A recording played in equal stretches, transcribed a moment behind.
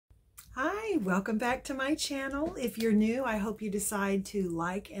Hi, welcome back to my channel. If you're new, I hope you decide to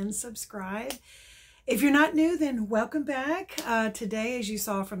like and subscribe. If you're not new, then welcome back. Today, as you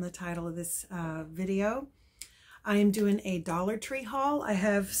saw from the title of this video, I am doing a Dollar Tree haul. I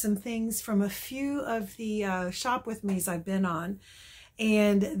have some things from a few of the Shop With Me's I've been on.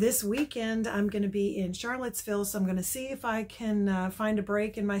 And this weekend, I'm going to be in Charlottesville, so I'm going to see if I can find a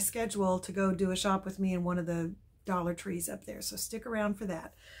break in my schedule to go do a Shop With Me in one of the Dollar Trees up there. So stick around for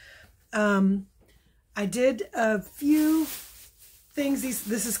that. I did a few things.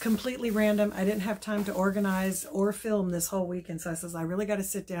 This is completely random. I didn't have time to organize or film this whole weekend, so I says I really got to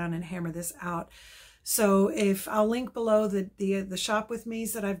sit down and hammer this out. So if I'll link below the Shop With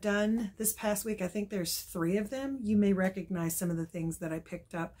Me's that I've done this past week. I think there's 3 of them. You may recognize some of the things that I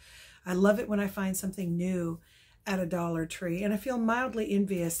picked up. I love it when I find something new at a Dollar Tree, and I feel mildly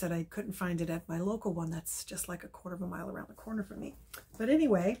envious that I couldn't find it at my local one that's just like a quarter of a mile around the corner from me. But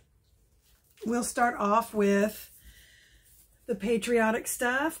anyway, we'll start off with the patriotic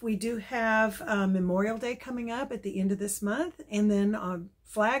stuff. We do have Memorial Day coming up at the end of this month, and then on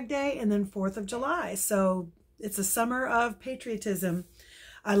Flag Day, and then 4th of July. So it's a summer of patriotism.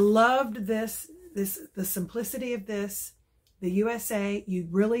 I loved the simplicity of this. The USA, you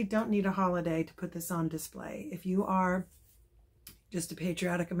really don't need a holiday to put this on display. If you are just a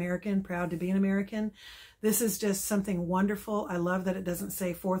patriotic American, proud to be an American, this is just something wonderful. I love that it doesn't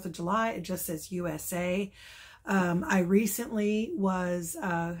say 4th of July. It just says USA. I recently was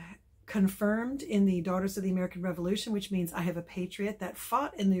confirmed in the Daughters of the American Revolution, which means I have a patriot that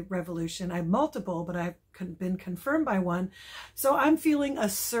fought in the revolution. I have multiple, but I've been confirmed by one. So I'm feeling a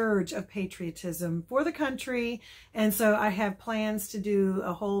surge of patriotism for the country. And so I have plans to do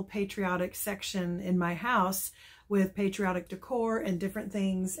a whole patriotic section in my house with patriotic decor and different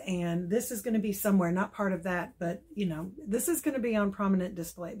things. And this is going to be somewhere, not part of that, but you know, this is going to be on prominent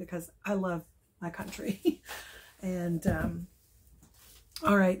display because I love my country. And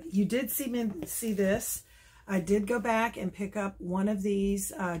all right, you did see this. I did go back and pick up one of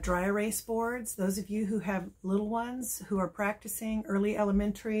these dry erase boards. Those of you who have little ones who are practicing early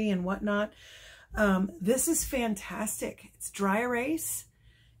elementary and whatnot, this is fantastic. It's dry erase,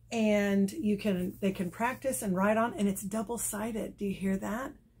 and they can practice and write on, and it's double-sided. Do you hear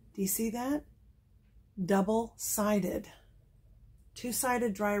that? Do you see that? Double-sided.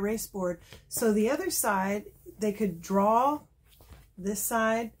 2-sided dry erase board. So the other side, they could draw this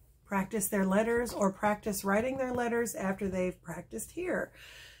side, practice their letters, or practice writing their letters after they've practiced here.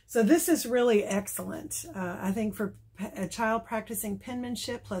 So this is really excellent. I think for a child practicing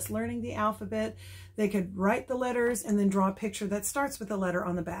penmanship plus learning the alphabet, they could write the letters and then draw a picture that starts with a letter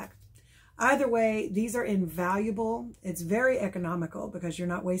on the back. Either way, these are invaluable. It's very economical because you're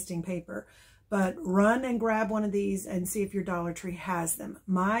not wasting paper. But run and grab one of these and see if your Dollar Tree has them.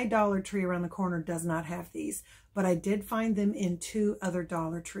 My Dollar Tree around the corner does not have these, but I did find them in 2 other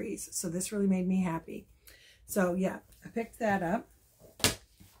Dollar Trees. So this really made me happy. So yeah, I picked that up.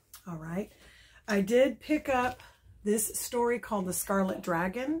 All right. I did pick up this story called The Scarlet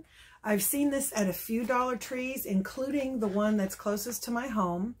Dragon. I've seen this at a few Dollar Trees, including the one that's closest to my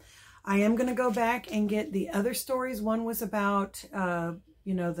home. I am going to go back and get the other stories. One was about,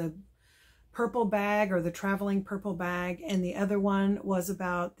 you know, the purple bag, or the traveling purple bag, and the other one was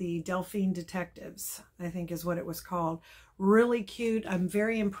about the Delphine detectives, I think is what it was called. Really cute. I'm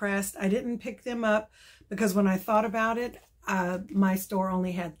very impressed. I didn't pick them up because when I thought about it, my store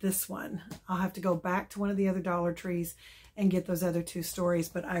only had this one. I'll have to go back to one of the other Dollar Trees and get those other 2 stories,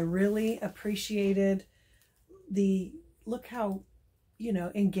 but I really appreciated look how, you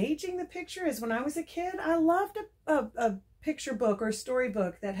know, engaging the picture is. When I was a kid, I loved a picture book or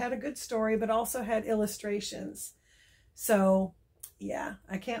storybook that had a good story but also had illustrations. So yeah,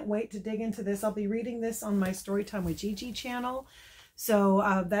 I can't wait to dig into this. I'll be reading this on my Storytime with Gigi channel,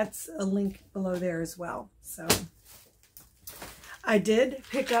 so that's a link below there as well. So I did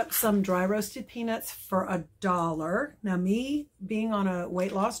pick up some dry roasted peanuts for $1. Now, me being on a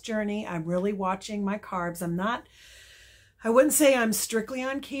weight loss journey, I'm really watching my carbs. I wouldn't say I'm strictly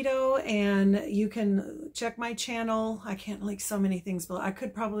on keto, and you can check my channel. I can't link so many things below. I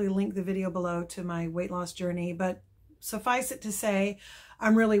could probably link the video below to my weight loss journey, but suffice it to say,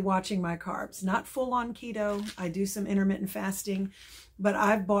 I'm really watching my carbs. Not full on keto. I do some intermittent fasting, but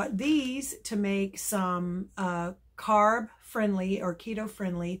I've bought these to make some carb friendly or keto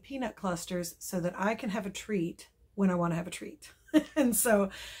friendly peanut clusters so that I can have a treat when I want to have a treat. And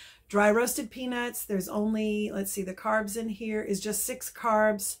so dry roasted peanuts, there's only, let's see, the carbs in here is just 6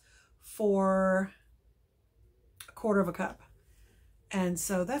 carbs for 1/4 cup. And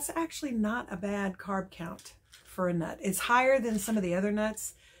so that's actually not a bad carb count for a nut. It's higher than some of the other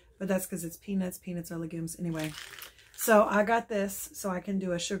nuts, but that's because it's peanuts. Peanuts are legumes anyway. So I got this so I can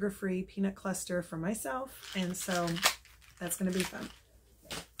do a sugar-free peanut cluster for myself. And so that's going to be fun.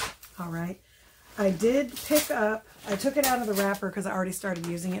 All right. I did pick up, I took it out of the wrapper because I already started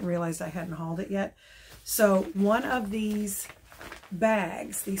using it and realized I hadn't hauled it yet. So one of these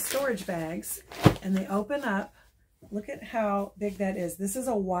bags, these storage bags, and they open up. Look at how big that is. This is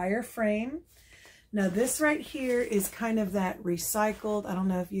a wire frame. Now this right here is kind of that recycled. I don't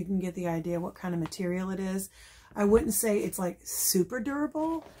know if you can get the idea what kind of material it is. I wouldn't say it's like super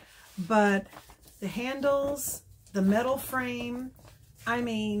durable, but the handles, the metal frame, I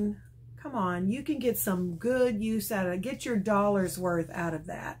mean, come on, you can get some good use out of it. Get your dollar's worth out of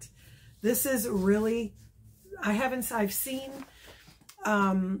that. This is really, I've seen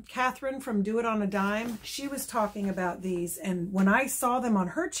Catherine from Do It on a Dime. She was talking about these, and when I saw them on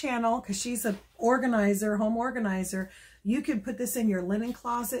her channel, because she's an organizer, home organizer, you could put this in your linen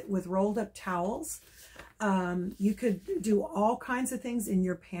closet with rolled up towels. You could do all kinds of things in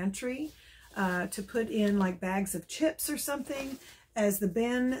your pantry to put in like bags of chips or something as the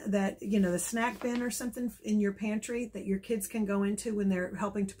bin that, you know, the snack bin or something in your pantry that your kids can go into when they're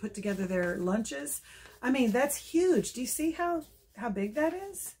helping to put together their lunches. I mean, that's huge. Do you see how big that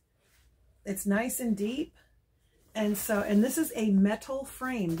is? It's nice and deep. And so, and this is a metal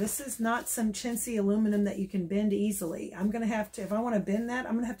frame. This is not some chintzy aluminum that you can bend easily. I'm going to have to, if I want to bend that,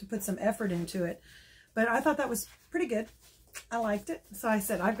 I'm going to have to put some effort into it. But I thought that was pretty good. I liked it. So I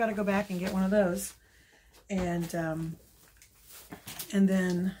said, I've got to go back and get one of those. And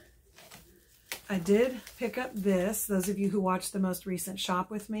then I did pick up this. Those of you who watched the most recent shop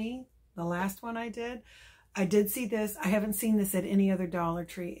with me, the last one I did see this. I haven't seen this at any other Dollar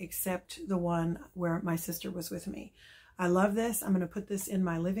Tree except the one where my sister was with me. I love this. I'm going to put this in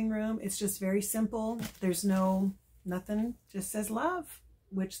my living room. It's just very simple. There's nothing, just says love,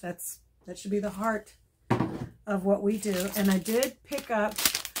 which that should be the heart of what we do. And I did pick up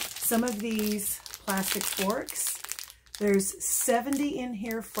some of these plastic forks. There's 70 in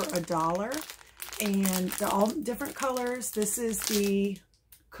here for $1, and they're all different colors. This is the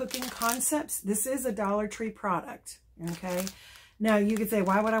Cooking Concepts. This is a Dollar Tree product, okay? Now, you could say,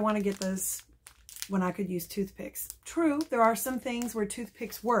 why would I want to get those when I could use toothpicks? True, there are some things where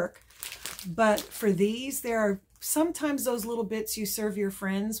toothpicks work, but for these, there are sometimes those little bits you serve your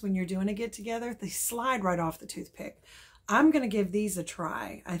friends when you're doing a get-together, they slide right off the toothpick. I'm going to give these a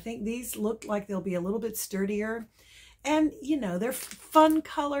try. I think these look like they'll be a little bit sturdier. And, you know, they're fun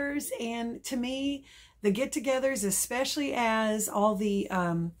colors. And to me, the get-togethers, especially as all the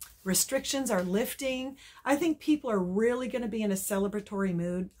restrictions are lifting, I think people are really going to be in a celebratory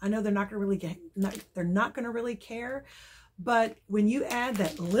mood. I know they're not going to really care. But when you add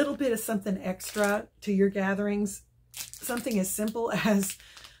that little bit of something extra to your gatherings, something as simple as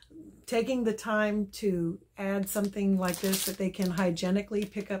taking the time to add something like this that they can hygienically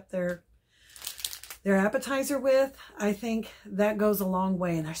pick up their appetizer with, I think that goes a long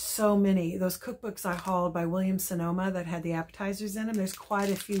way. And there's so many. Those cookbooks I hauled by Williams Sonoma that had the appetizers in them, there's quite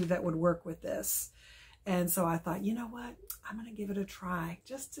a few that would work with this. And so I thought, you know what? I'm going to give it a try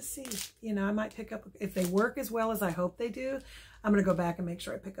just to see. You know, I might pick up, if they work as well as I hope they do, I'm going to go back and make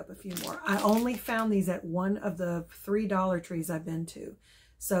sure I pick up a few more. I only found these at one of the 3 Dollar Trees I've been to.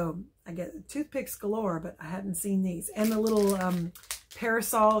 So I get toothpicks galore, but I hadn't seen these. And the little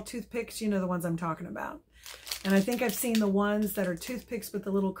parasol toothpicks, you know, the ones I'm talking about. And I think I've seen the ones that are toothpicks with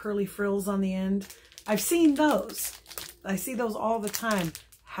the little curly frills on the end. I've seen those. I see those all the time.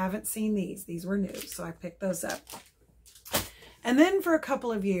 Haven't seen these. These were new, so I picked those up. And then for a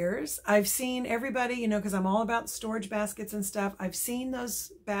couple of years, I've seen everybody, you know, because I'm all about storage baskets and stuff. I've seen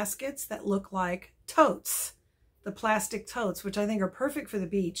those baskets that look like totes, the plastic totes, which I think are perfect for the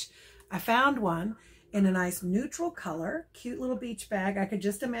beach. I found one in a nice neutral color, cute little beach bag. I could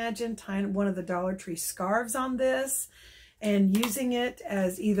just imagine tying one of the Dollar Tree scarves on this and using it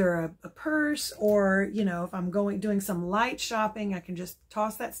as either a purse or, you know, if I'm doing some light shopping, I can just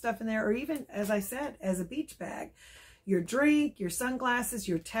toss that stuff in there, or even, as I said, as a beach bag. Your drink, your sunglasses,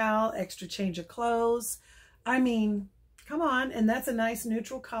 your towel, extra change of clothes. I mean, come on. And that's a nice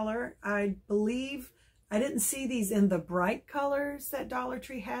neutral color. I believe I didn't see these in the bright colors that Dollar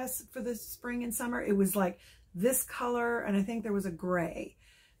Tree has for the spring and summer. It was like this color, and I think there was a gray.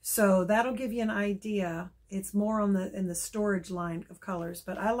 So that'll give you an idea. It's more on in the storage line of colors,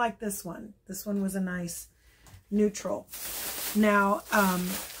 but I like this one. This one was a nice neutral. Now,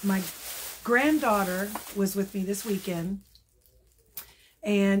 my granddaughter was with me this weekend,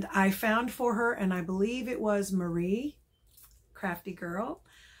 and I found for her, and I believe it was Marie, Crafty Girl,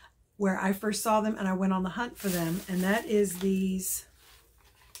 where I first saw them, and I went on the hunt for them, and that is these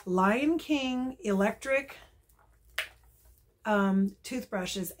Lion King electric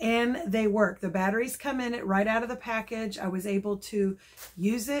toothbrushes, and they work. The batteries come in it right out of the package. I was able to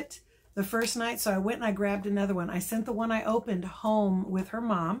use it the first night, so I went and I grabbed another one. I sent the one I opened home with her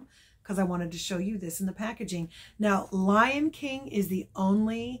mom because I wanted to show you this in the packaging. Now, Lion King is the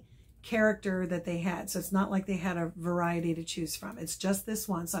only character that they had, so it's not like they had a variety to choose from. It's just this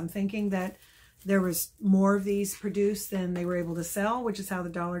one. So I'm thinking that there was more of these produced than they were able to sell, which is how the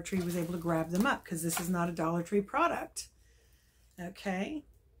Dollar Tree was able to grab them up, because this is not a Dollar Tree product. Okay,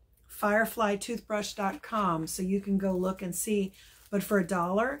 fireflytoothbrush.com, so you can go look and see, but for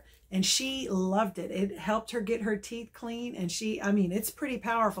 $1, and she loved it. It helped her get her teeth clean, and I mean, it's pretty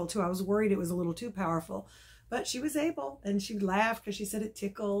powerful too. I was worried it was a little too powerful, but she was able, and she laughed because she said it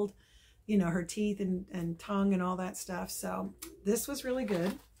tickled, you know, her teeth and tongue and all that stuff. So this was really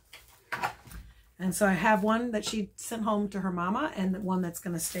good. And so I have one that she sent home to her mama and one that's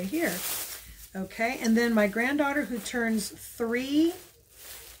going to stay here. Okay, and then my granddaughter, who turns 3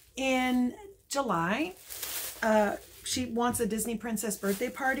 in July, she wants a Disney Princess birthday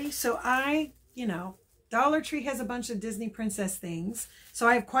party. So you know, Dollar Tree has a bunch of Disney Princess things. So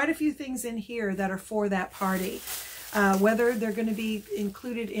I have quite a few things in here that are for that party. Whether they're going to be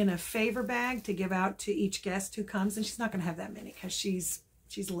included in a favor bag to give out to each guest who comes, and she's not going to have that many because she's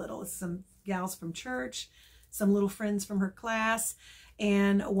little. It's some gals from church, some little friends from her class,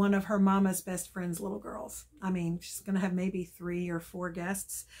 and one of her mama's best friend's little girls. I mean, she's going to have maybe 3 or 4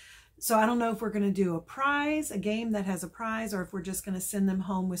 guests. So I don't know if we're going to do a prize, a game that has a prize, or if we're just going to send them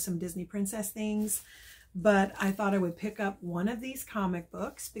home with some Disney Princess things. But I thought I would pick up one of these comic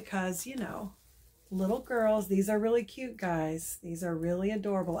books because, you know, little girls, these are really cute, guys. These are really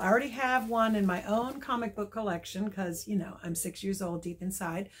adorable. I already have one in my own comic book collection because, you know, I'm 6 years old deep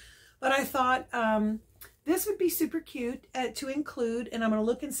inside. But I thought this would be super cute to include, and I'm going to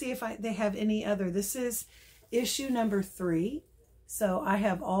look and see if they have any other. This is issue number 3. So I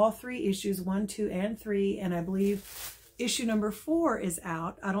have all 3 issues, 1, 2, and 3, and I believe issue number 4 is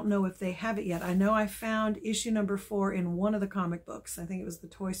out. I don't know if they have it yet. I know I found issue number 4 in one of the comic books. I think it was the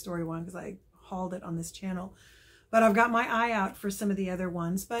Toy Story one because I hauled it on this channel. But I've got my eye out for some of the other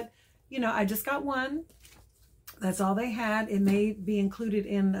ones. But, you know, I just got one. That's all they had. It may be included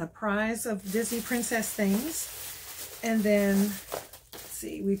in a prize of Disney Princess things. And then, let's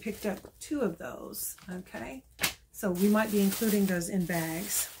see, we picked up 2 of those. Okay. So we might be including those in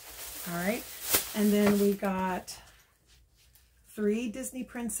bags. All right. And then we got 3 Disney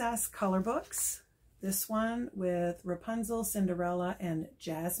Princess color books. This one with Rapunzel, Cinderella, and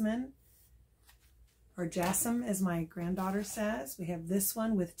Jasmine. Or Jasmine, as my granddaughter says. We have this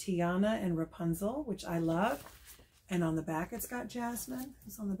one with Tiana and Rapunzel, which I love. And on the back, it's got Jasmine.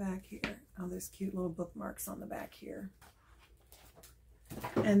 Who's on the back here? Oh, there's cute little bookmarks on the back here.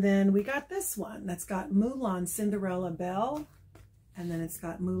 And then we got this one that's got Mulan, Cinderella, Belle. And then it's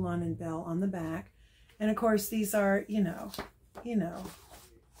got Mulan and Belle on the back. And of course, these are, you know,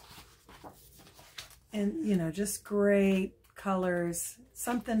 and, you know, just great colors.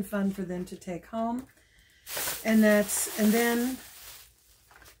 Something fun for them to take home. And then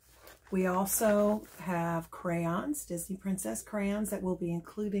we also have crayons, Disney Princess crayons that we'll be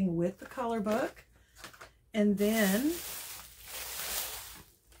including with the color book. And then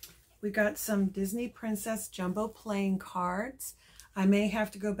we got some Disney Princess jumbo playing cards. I may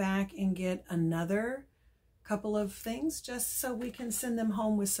have to go back and get another couple of things just so we can send them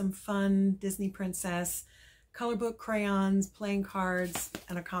home with some fun Disney Princess color book, crayons, playing cards,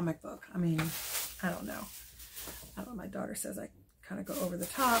 and a comic book. I mean, I don't know. My daughter says I kind of go over the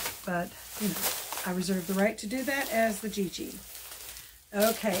top, but, you know, I reserve the right to do that as the Gigi.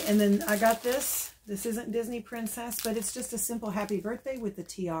 Okay, and then I got this. This isn't Disney Princess, but it's just a simple happy birthday with the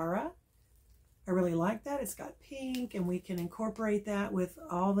tiara. I really like that. It's got pink, and we can incorporate that with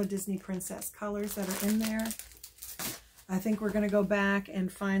all the Disney Princess colors that are in there. I think we're going to go back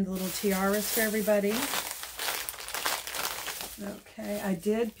and find the little tiaras for everybody. Okay, I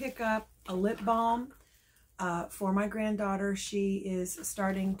did pick up a lip balm for my granddaughter. She is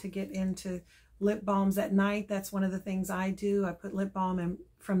starting to get into lip balms at night. That's one of the things I do. I put lip balm in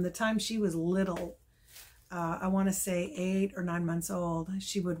from the time she was little. I want to say 8 or 9 months old.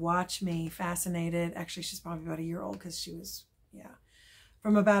 She would watch me, fascinated. Actually, she's probably about a year old because she was, yeah.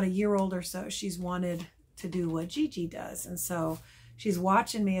 From about a year old or so, she's wanted to do what Gigi does. And so she's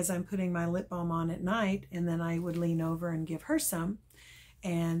watching me as I'm putting my lip balm on at night, and then I would lean over and give her some.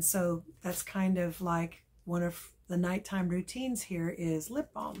 And so that's kind of like one of the nighttime routines here is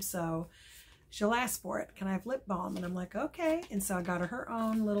lip balm. So she'll ask for it. Can I have lip balm? And I'm like, okay. And so I got her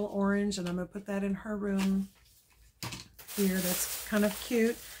own little orange, and I'm going to put that in her room here. That's kind of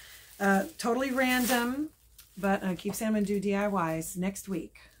cute. Totally random, but I keep saying I'm going to do DIYs next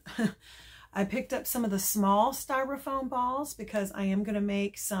week. I picked up some of the small styrofoam balls because I am going to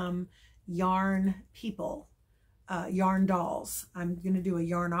make some yarn people, yarn dolls. I'm going to do a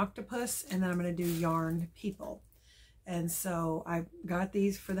yarn octopus, and then I'm going to do yarn people. And so I got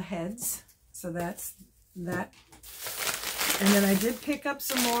these for the heads. So that's that. And then I did pick up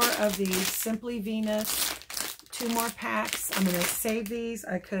some more of the Simply Venus, 2 more packs. I'm going to save these.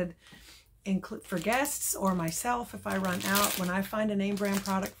 I could include for guests or myself if I run out. When I find a name brand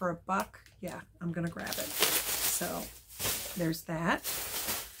product for $1, yeah, I'm going to grab it. So there's that.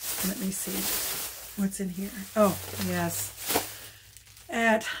 Let me see what's in here. Oh, yes.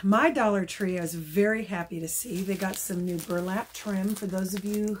 At my Dollar Tree, I was very happy to see they got some new burlap trim for those of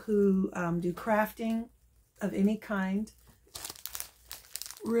you who do crafting of any kind.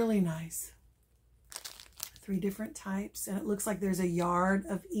 Really nice. 3 different types, and it looks like there's a yard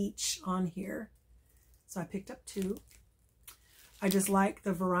of each on here. So I picked up 2. I just like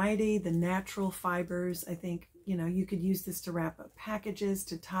the variety, the natural fibers. I think, you know, you could use this to wrap up packages,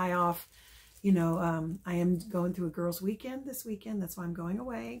 to tie off. You know, I am going through a girls' weekend this weekend. That's why I'm going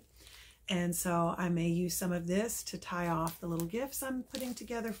away. And so I may use some of this to tie off the little gifts I'm putting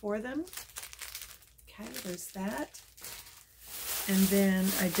together for them. Okay, there's that. And then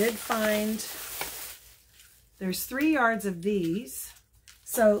I did find there's 3 yards of these.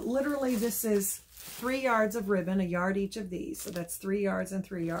 So literally this is 3 yards of ribbon, a yard each of these. So that's 3 yards and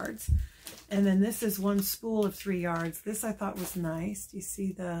 3 yards. And then this is 1 spool of 3 yards. This I thought was nice. Do you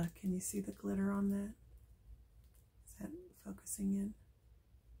see can you see the glitter on that? Is that focusing in?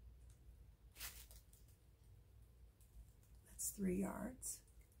 That's 3 yards.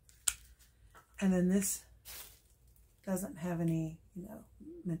 And then this doesn't have any, you know,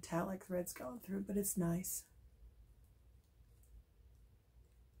 metallic threads going through, but it's nice.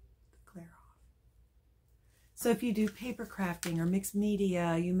 Clear off. So if you do paper crafting or mixed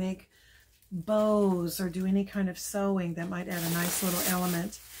media, you make bows or do any kind of sewing, that might add a nice little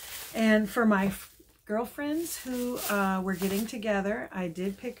element. And for my girlfriends who were getting together, I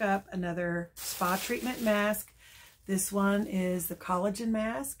did pick up another spa treatment mask. This one is the collagen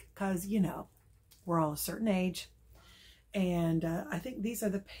mask because, you know, we're all a certain age. And I think these are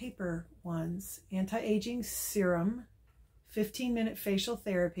the paper ones. Anti-aging serum, 15-minute facial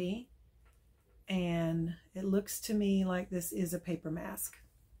therapy. And it looks to me like this is a paper mask.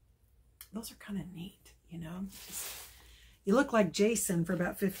 Those are kind of neat, you know. You look like Jason for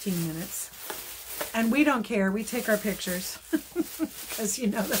about 15 minutes. And we don't care. We take our pictures. Because, you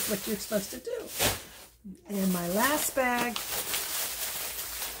know, that's what you're supposed to do. And my last bag,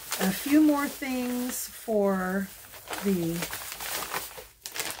 a few more things for the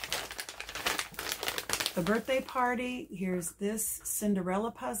birthday party. Here's this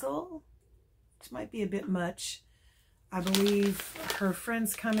Cinderella puzzle, which might be a bit much. I believe her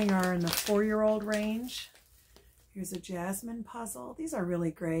friends coming are in the 4-year-old range. Here's a Jasmine puzzle. These are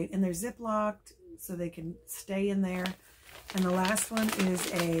really great, and they're zip-locked so they can stay in there. And the last one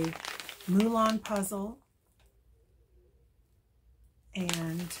is a Mulan puzzle.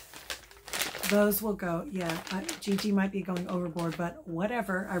 And those will go, yeah, Gigi might be going overboard, but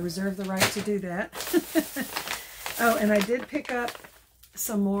whatever. I reserve the right to do that. Oh, and I did pick up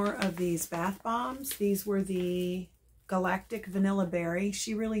some more of these bath bombs. These were the Galactic Vanilla Berry.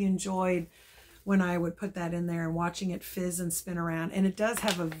 She really enjoyed when I would put that in there and watching it fizz and spin around. And it does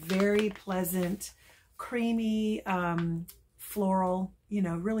have a very pleasant, creamy, floral, you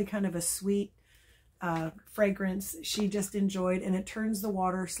know, really kind of a sweet fragrance. She just enjoyed, and it turns the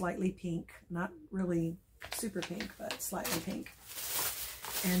water slightly pink. Not really super pink, but slightly pink.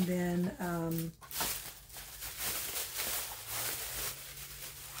 And then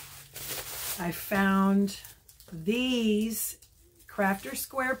I found these Crafter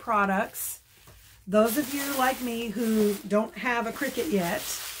Square products. Those of you like me who don't have a Cricut yet,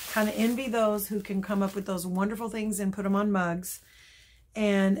 kind of envy those who can come up with those wonderful things and put them on mugs.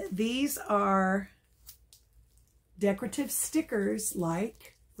 And these are decorative stickers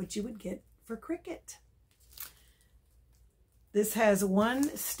like what you would get for Cricut. This has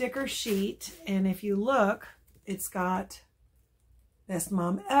 1 sticker sheet, and if you look, it's got Best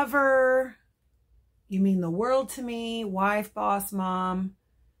Mom Ever, You Mean the World to Me, Wife, Boss Mom,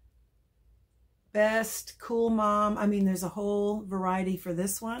 Best, Cool Mom. I mean, there's a whole variety for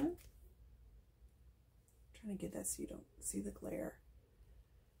this one. I'm trying to get that so you don't see the glare.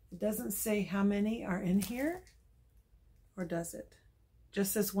 It doesn't say how many are in here, or does it?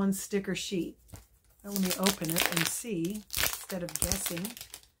 Just says 1 sticker sheet. Now let me open it and see instead of guessing.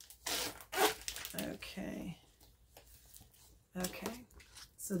 Okay. Okay.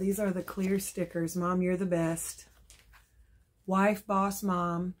 So these are the clear stickers. Mom, you're the best. Wife, boss,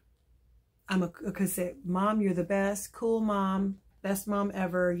 mom. Because Mom, you're the best. Cool mom. Best mom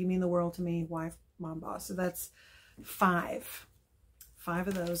ever. You mean the world to me. Wife, mom, boss. So that's 5. 5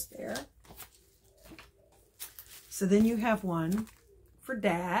 of those there. So then you have one for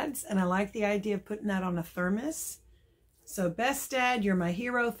dads. And I like the idea of putting that on a thermos. So best dad, you're my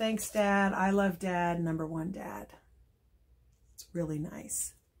hero. Thanks, Dad. I love Dad. #1 dad. It's really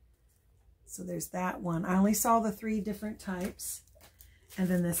nice. So there's that one. I only saw the 3 different types. And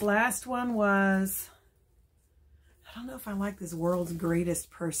then this last one was, I don't know if I like this world's greatest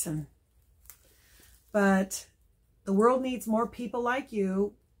person, but the world needs more people like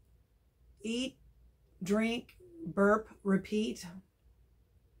you. Eat, drink, burp, repeat.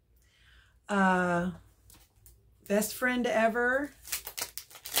 Best friend ever.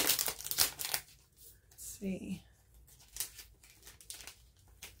 Let's see.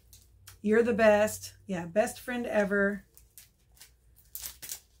 You're the best. Yeah, best friend ever.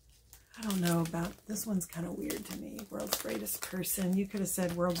 I don't know about, this one's kind of weird to me. World's greatest person. You could have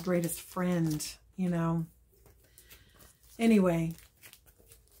said world's greatest friend, you know. Anyway,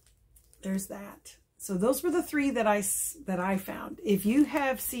 there's that. So those were the 3 that I found. If you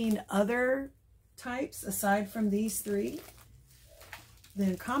have seen other types aside from these 3,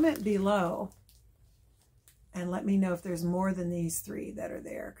 then comment below and let me know if there's more than these 3 that are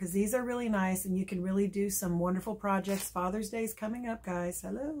there, because these are really nice and you can really do some wonderful projects. Father's Day is coming up, guys.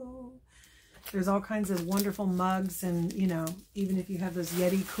 Hello. There's all kinds of wonderful mugs, and you know, even if you have those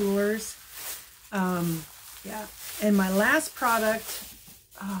Yeti coolers. Yeah. And my last product,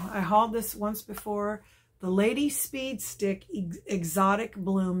 I hauled this once before, the Lady Speed Stick Exotic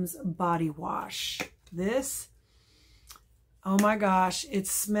Blooms Body Wash. This, oh my gosh, it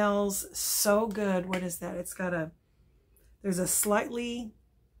smells so good. What is that? It's got a, there's a slightly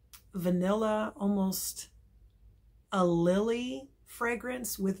vanilla, almost a lily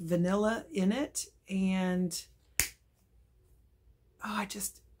fragrance with vanilla in it. And, oh, I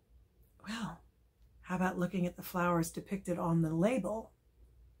just, well, how about looking at the flowers depicted on the label?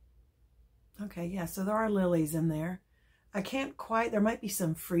 Okay, yeah, so there are lilies in there. I can't quite, there might be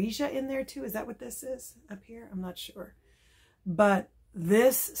some freesia in there too. Is that what this is up here? I'm not sure. But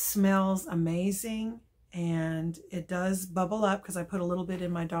this smells amazing, and it does bubble up because I put a little bit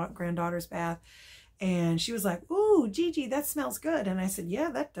in my granddaughter's bath, and she was like, "Ooh, Gigi, that smells good." And I said,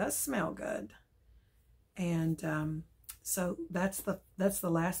 "Yeah, that does smell good." And so that's the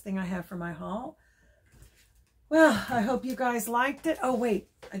last thing I have for my haul. Well, I hope you guys liked it. Oh, wait,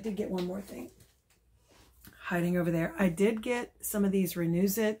 I did get one more thing hiding over there. I did get some of these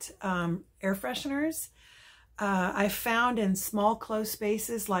Renuzit air fresheners. I found in small closed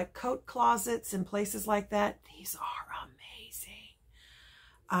spaces like coat closets and places like that. These are amazing.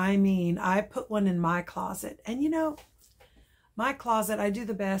 I mean, I put one in my closet, and you know, my closet, I do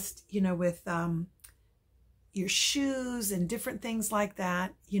the best, you know, with your shoes and different things like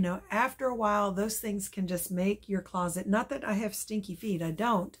that. You know, after a while, those things can just make your closet, not that I have stinky feet, I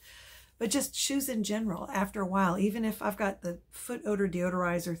don't, but just shoes in general. After a while, even if I've got the foot odor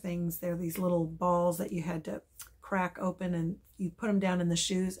deodorizer things, they're these little balls that you had to crack open and you put them down in the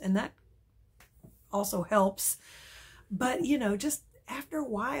shoes, and that also helps. But, you know, just after a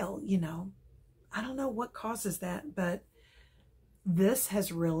while, you know, I don't know what causes that, but this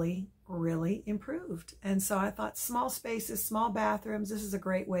has really improved. And so I thought, small spaces, small bathrooms, this is a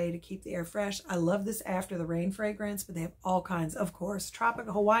great way to keep the air fresh. I love this after the rain fragrance, but they have all kinds, of course,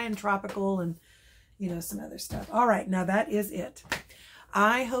 tropical, Hawaiian tropical, and you know, some other stuff. All right, now that is it.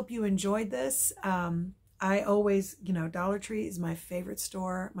 I hope you enjoyed this. I always, you know, Dollar Tree is my favorite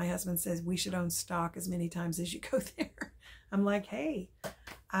store. My husband says we should own stock as many times as you go there. I'm like, hey,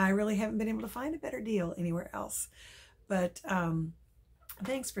 I really haven't been able to find a better deal anywhere else. But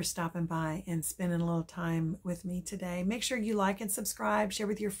thanks for stopping by and spending a little time with me today. Make sure you like and subscribe, share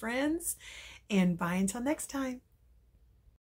with your friends, and bye until next time.